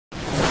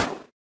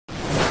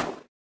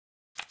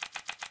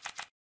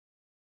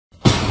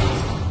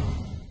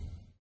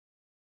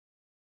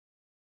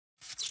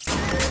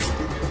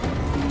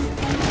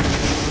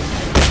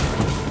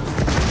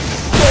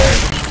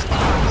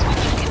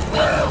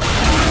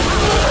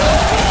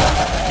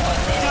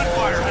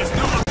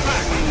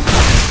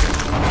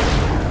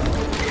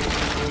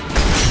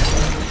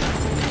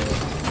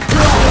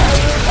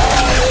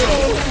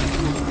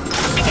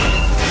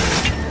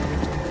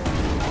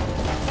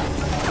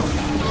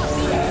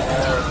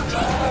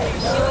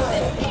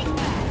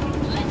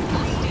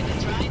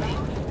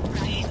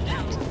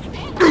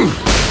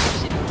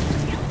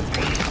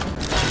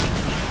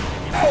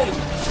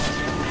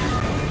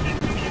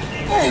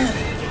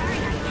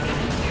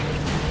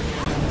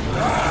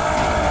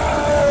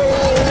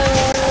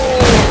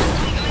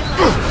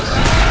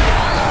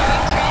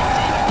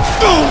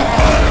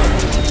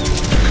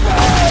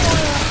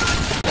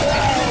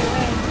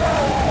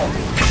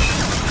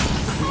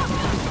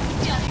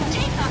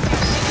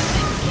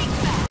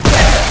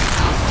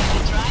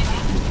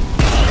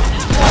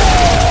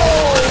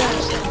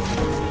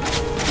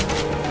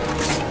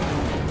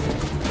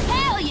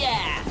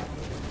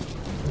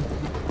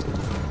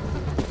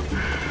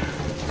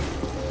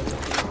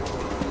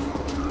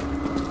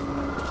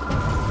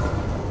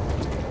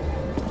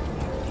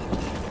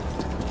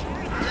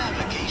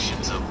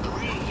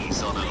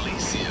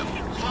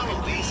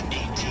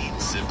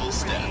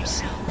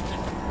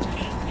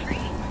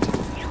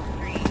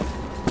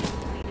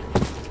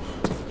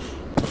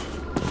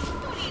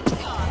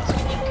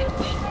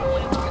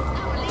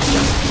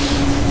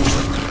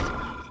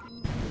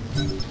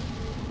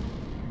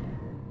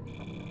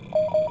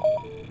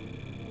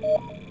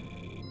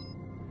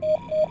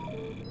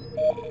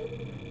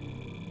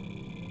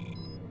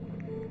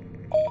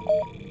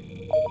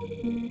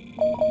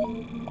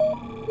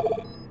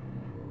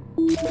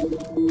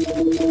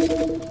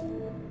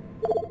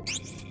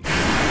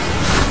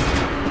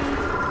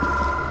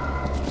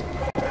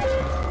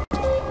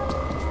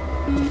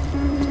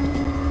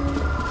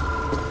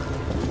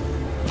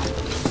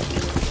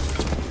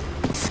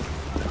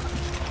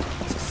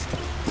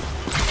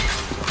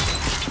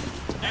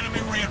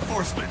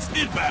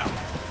Inbound!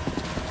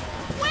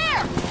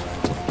 Where?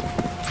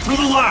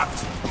 To the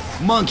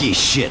left! Monkey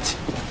shit!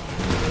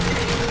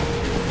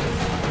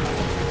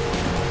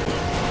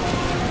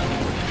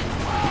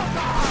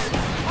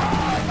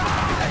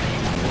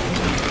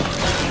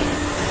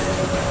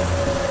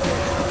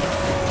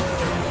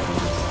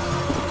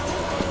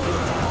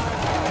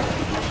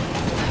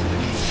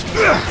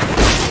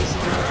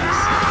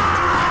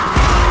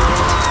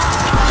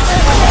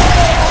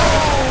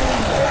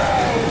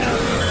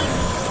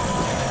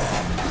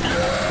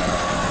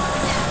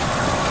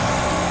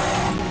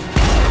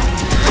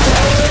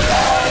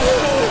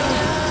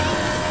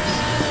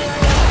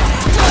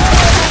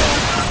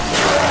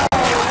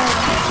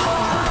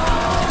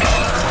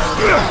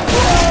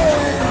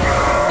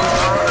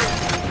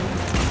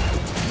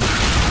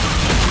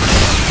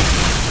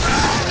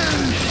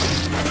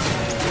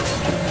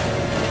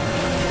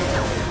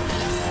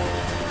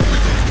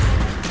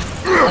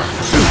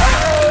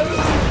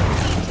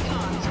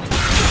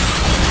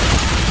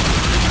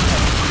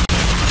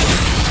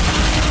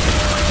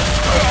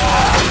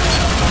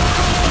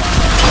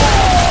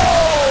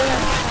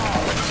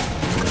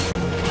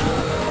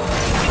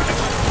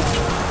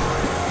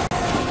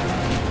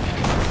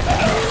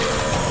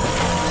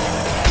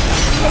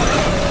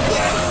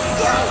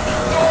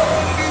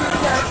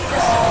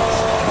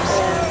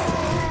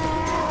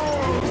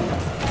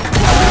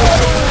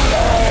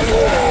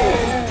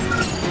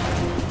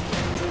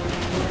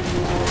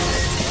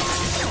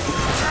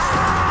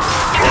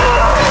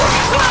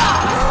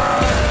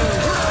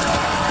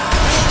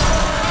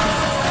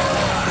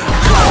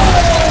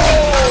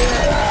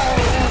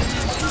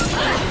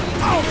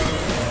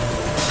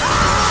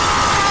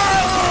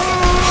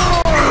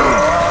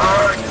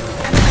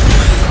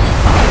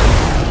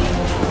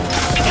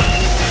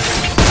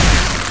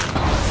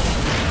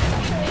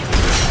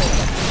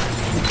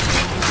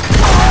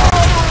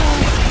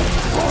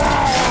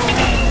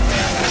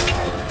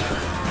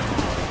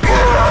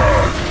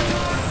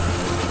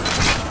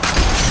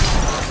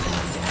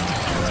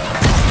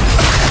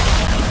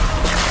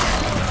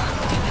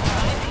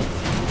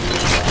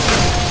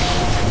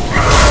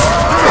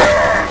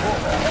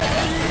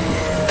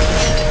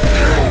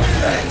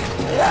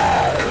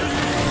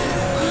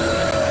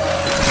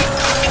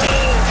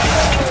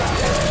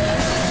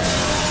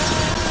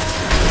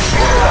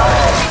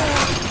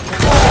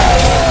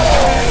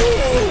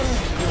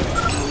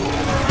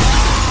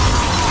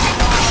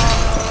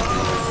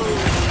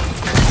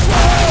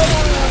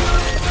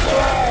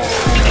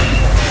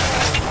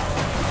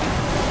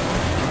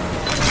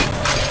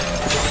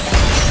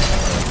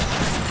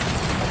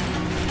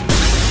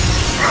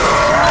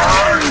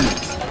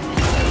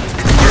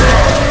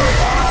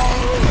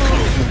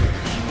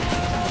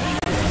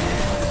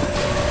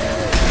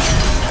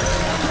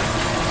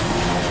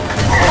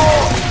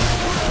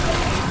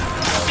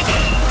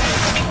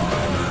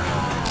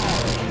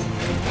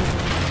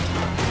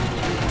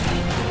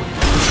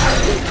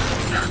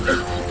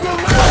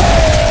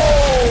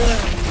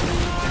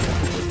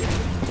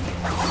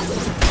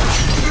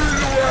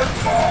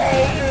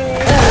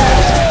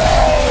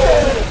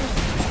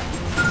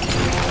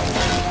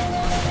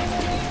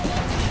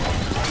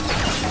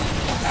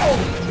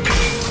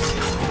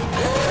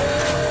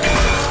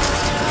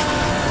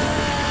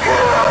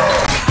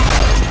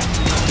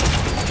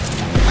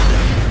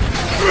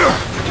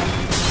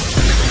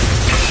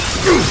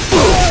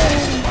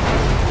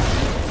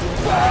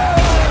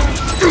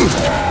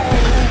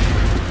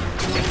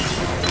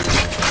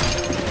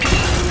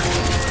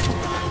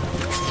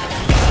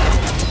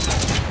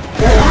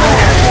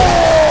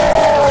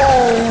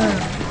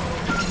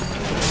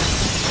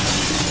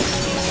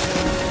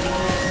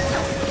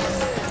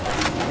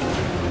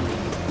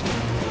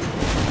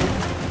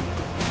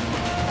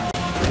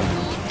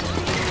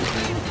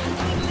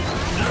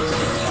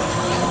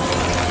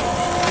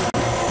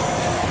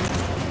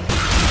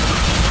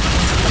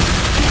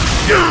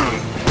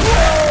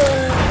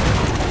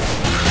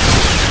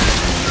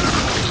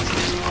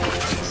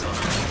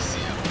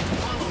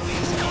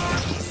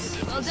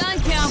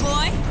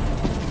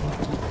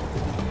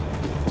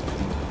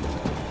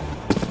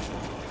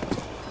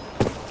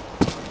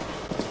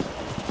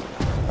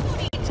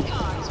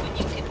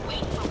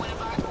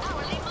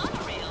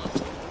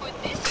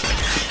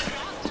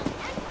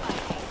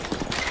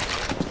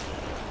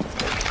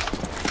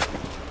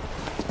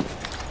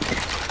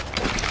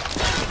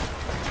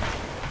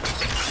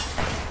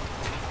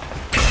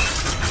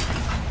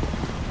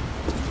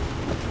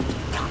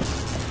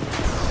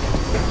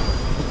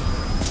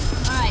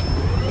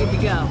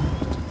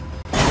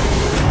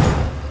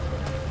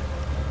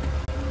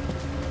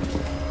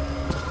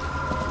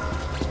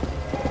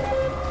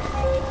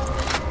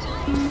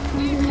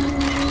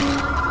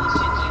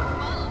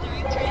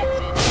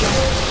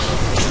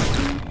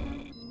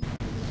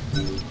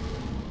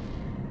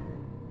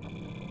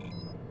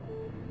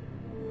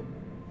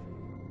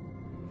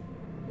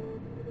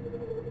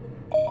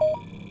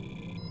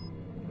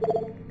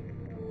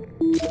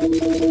 God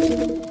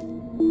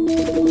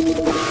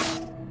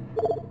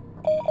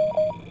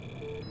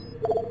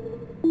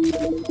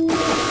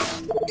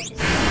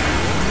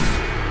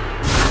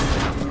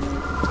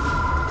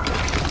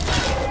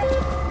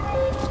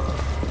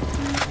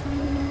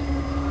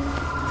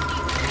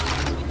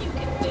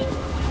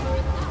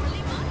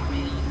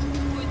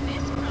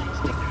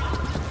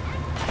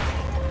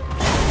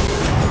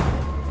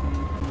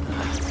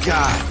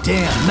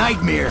damn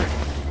nightmare!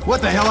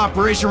 What the hell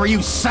operation were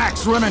you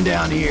sacks running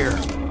down here?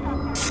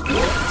 It's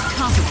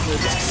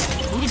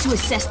complicated. Needed to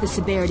assess the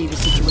severity of the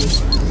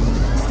situation.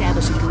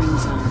 Establish a green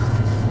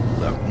zone.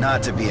 Look,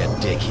 not to be a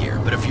dick here,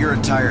 but if your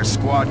entire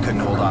squad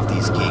couldn't hold off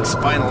these geeks,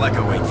 Final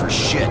Echo ain't for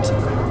shit.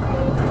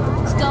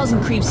 Skulls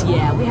and creeps,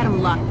 yeah, we had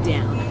them locked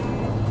down.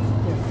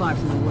 They're far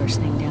from the worst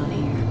thing down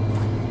here.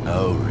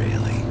 Oh,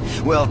 really?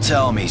 Well,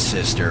 tell me,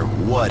 sister,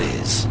 what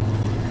is?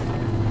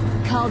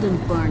 Called them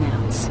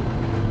burnouts.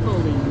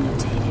 Fully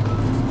mutated.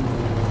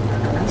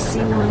 You see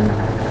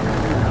one?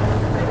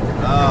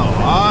 Oh,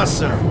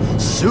 awesome!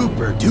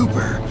 Super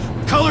duper!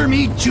 Color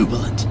me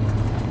jubilant!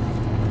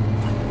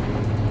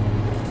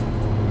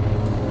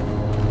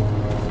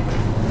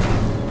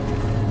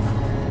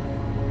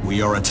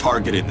 We are a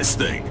target in this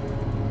thing.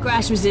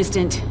 Crash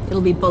resistant.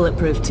 It'll be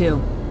bulletproof,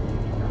 too.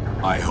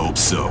 I hope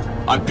so.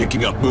 I'm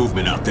picking up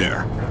movement out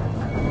there.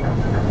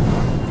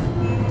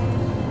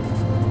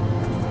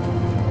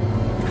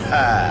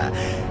 Ha!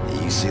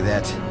 You see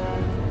that?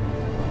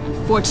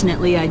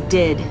 Unfortunately, I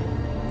did.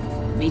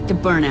 Meet the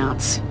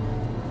burnouts.